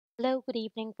Hello, good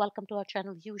evening. Welcome to our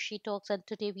channel Yushi Talks, and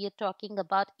today we are talking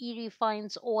about eerie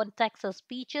finds on Texas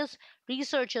beaches.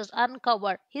 Researchers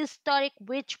uncover historic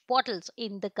witch bottles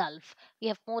in the Gulf. We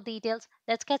have more details.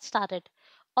 Let's get started.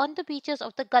 On the beaches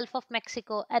of the Gulf of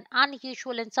Mexico, an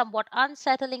unusual and somewhat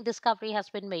unsettling discovery has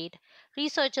been made.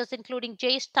 Researchers, including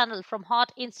Jace Tunnel from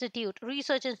Hart Institute,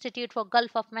 Research Institute for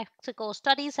Gulf of Mexico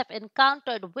studies, have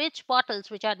encountered witch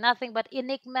bottles, which are nothing but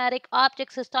enigmatic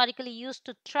objects historically used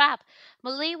to trap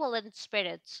malevolent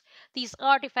spirits. These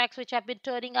artifacts, which have been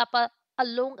turning up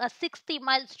along a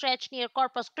 60-mile stretch near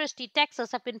Corpus Christi,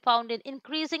 Texas, have been found in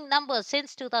increasing numbers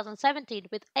since 2017,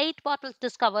 with 8 bottles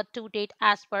discovered to date,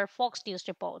 as per Fox News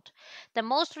report. The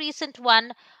most recent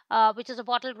one, which is a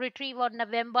bottle retrieved on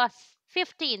November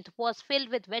 15th, was filled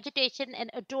with vegetation and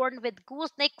adorned with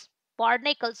goosenecks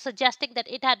barnacles, suggesting that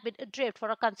it had been adrift for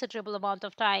a considerable amount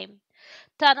of time.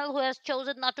 Tunnel, who has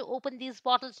chosen not to open these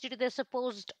bottles due to their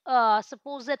supposed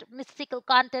mystical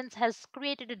contents, has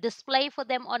created a display for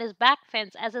them on his back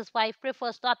fence, as his wife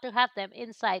prefers not to have them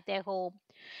inside their home.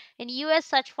 In US,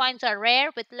 such finds are rare,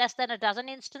 with less than a dozen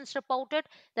instances reported.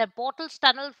 The bottles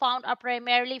tunnel found are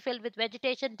primarily filled with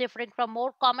vegetation, differing from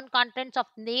more common contents of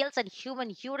nails and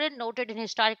human urine noted in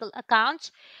historical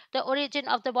accounts. The origin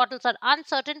of the bottles are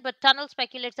uncertain, but Tunnel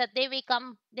speculates that they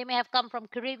may have come from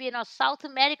Caribbean or South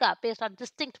America based on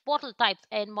distinct bottle types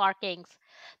and markings.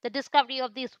 The discovery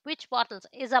of these witch bottles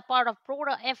is a part of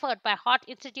broader effort by Hart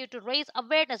Institute to raise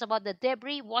awareness about the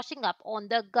debris washing up on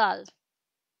the Gulf.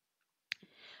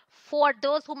 For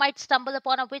those who might stumble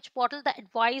upon a witch bottle, the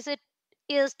advice it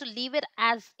is to leave it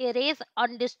as it is,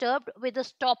 undisturbed, with the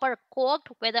stopper corked,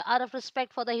 whether out of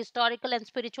respect for the historical and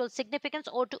spiritual significance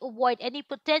or to avoid any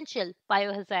potential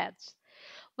biohazards.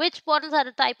 Witch bottles are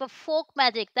a type of folk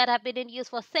magic that have been in use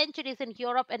for centuries in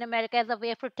Europe and America as a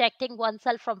way of protecting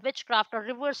oneself from witchcraft or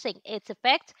reversing its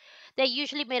effects. They're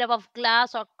usually made up of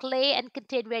glass or clay and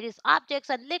contain various objects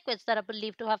and liquids that are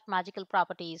believed to have magical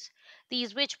properties.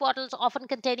 These witch bottles, often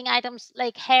containing items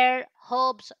like hair,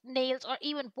 herbs, nails, or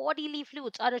even bodily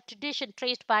fluids, are a tradition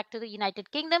traced back to the United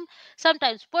Kingdom.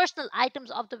 Sometimes personal items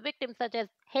of the victim, such as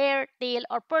hair, nail,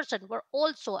 or person, were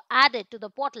also added to the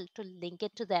bottle to link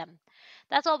it to them.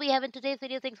 That's all we have in today's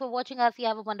video. Thanks for watching us. You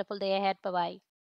have a wonderful day ahead. Bye bye.